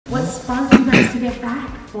sparked you guys to get back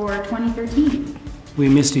for 2013? We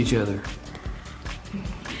missed each other.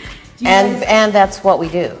 And that's what we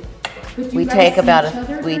do. But We you guys take see about each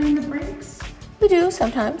other during the breaks? We do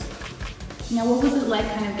sometimes. Now, what was it like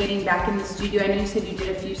kind of getting back in the studio? I know you said you did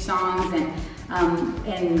a few songs and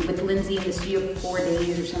with Lindsey in the studio for 4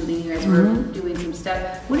 days or something, you guys were doing some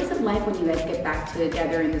stuff. What is it like when you guys get back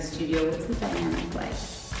together in the studio? What's the dynamic like?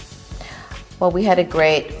 Well, we had a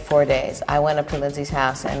great 4 days. I went up to Lindsey's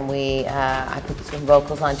house and I put some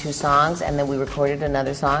vocals on 2 songs, and then we recorded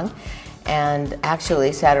another song, and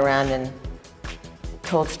actually sat around and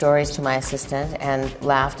told stories to my assistant and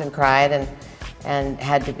laughed and cried and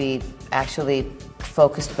had to be actually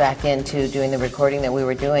focused back into doing the recording that we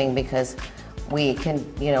were doing, because we can,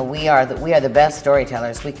 you know, we are the best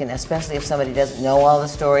storytellers. We can, especially if somebody doesn't know all the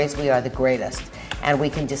stories, we are the greatest. And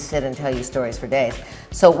we can just sit and tell you stories for days.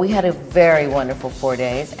 So we had a very wonderful 4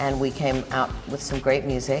 days, and we came out with some great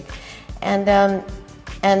music. And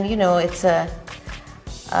you know, it's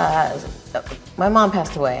my mom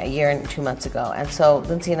passed away 1 year and 2 months ago, and so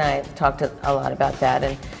Lindsey and I talked a lot about that,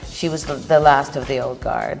 and she was the last of the old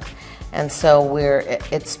guard. And so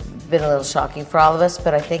it's been a little shocking for all of us,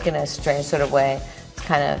 but I think in a strange sort of way, it's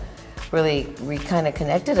kind of really kind of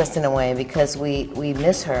connected us in a way, because we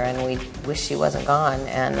miss her and we wish she wasn't gone.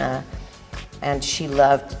 And she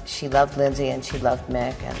loved Lindsey, and she loved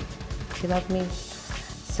Mick, and she loved me.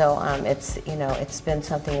 So it's, you know, it's been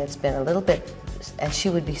something that's been a little bit, and she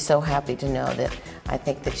would be so happy to know that I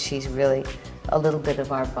think that she's really a little bit of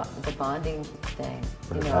the bonding thing.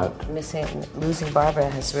 You know, losing Barbara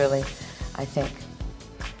has really, I think,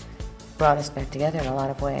 brought us back together in a lot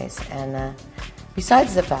of ways. And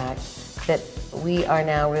besides the fact that we are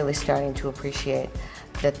now really starting to appreciate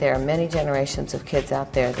that there are many generations of kids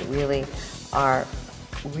out there that really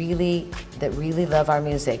love our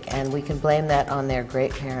music, and we can blame that on their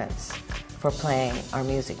great parents for playing our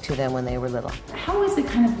music to them when they were little. How is it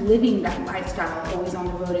kind of living that lifestyle, always on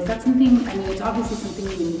the road? Is that something, I mean, it's obviously something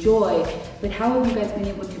you enjoy, but how have you guys been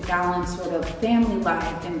able to balance sort of family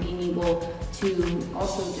life and being able to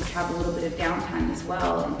also just have a little bit of downtime as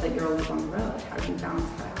well, and that you're always on the road? How do you balance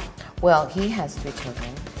that out? Well, he has 3 children,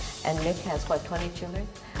 and Mick has, what, 20 children?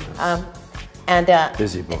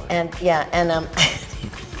 Busy boy. And yeah, and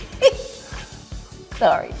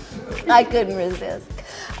sorry, I couldn't resist.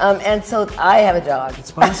 And so I have a dog.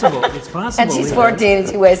 It's possible. It's possible. And she's 14 and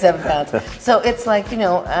she weighs 7 pounds. So it's like, you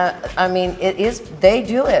know, I mean, it is. They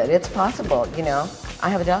do it. It's possible. You know, I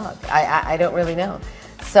have a dog. I don't really know.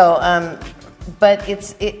 So, but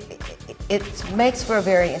it makes for a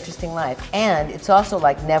very interesting life, and it's also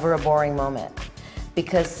like never a boring moment,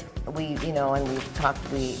 because you know, and we've talked,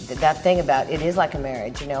 that thing about it is like a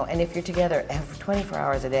marriage, you know, and if you're together 24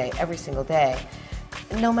 hours a day, every single day,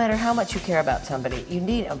 no matter how much you care about somebody, you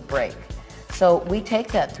need a break. So we take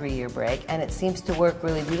that 3-year break, and it seems to work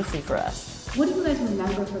really beautifully for us. What do you guys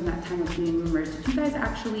remember from that time of being members? Did you guys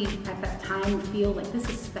actually, at that time, feel like this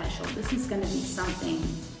is special, this is going to be something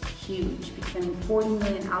huge? Because, I mean, 40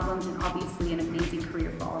 million albums, and obviously an amazing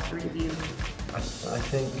career for all 3 of you. I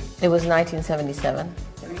think it was 1977.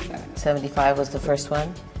 77. 75 was the first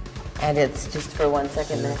one, and it's just for 1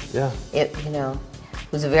 second there. Yeah. It, you know,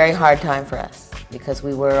 it was a very hard time for us, because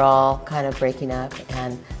we were all kind of breaking up,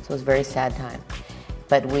 and so it was a very sad time.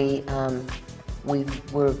 But we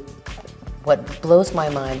were. What blows my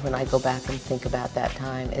mind when I go back and think about that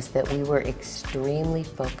time is that we were extremely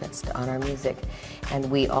focused on our music, and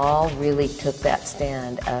we all really took that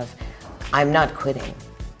stand of, I'm not quitting,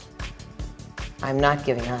 I'm not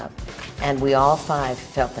giving up, and we all 5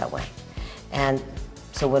 felt that way. And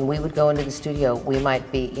so when we would go into the studio, we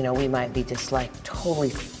might be, you know, we might be just like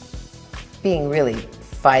totally being really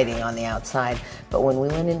fighting on the outside, but when we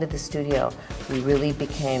went into the studio, we really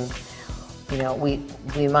became, you know, we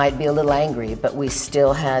might be a little angry, but we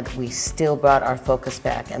still brought our focus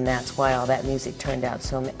back, and that's why all that music turned out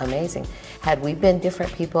so amazing. Had we been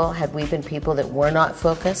different people, had we been people that were not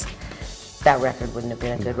focused, that record wouldn't have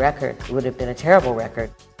been a good record. It would have been a terrible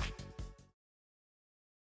record.